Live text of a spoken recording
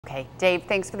Okay, Dave,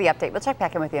 thanks for the update. We'll check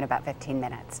back in with you in about 15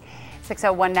 minutes.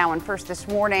 6:01 now, and first this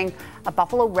morning, a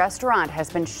Buffalo restaurant has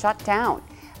been shut down.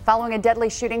 Following a deadly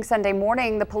shooting Sunday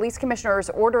morning, the police commissioners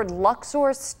ordered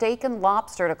Luxor Steak and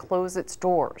Lobster to close its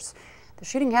doors. The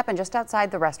shooting happened just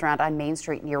outside the restaurant on Main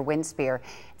Street near Winspear.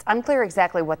 It's unclear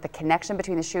exactly what the connection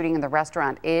between the shooting and the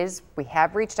restaurant is. We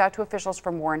have reached out to officials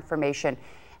for more information,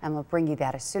 and we'll bring you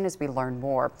that as soon as we learn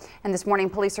more. And this morning,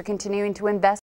 police are continuing to investigate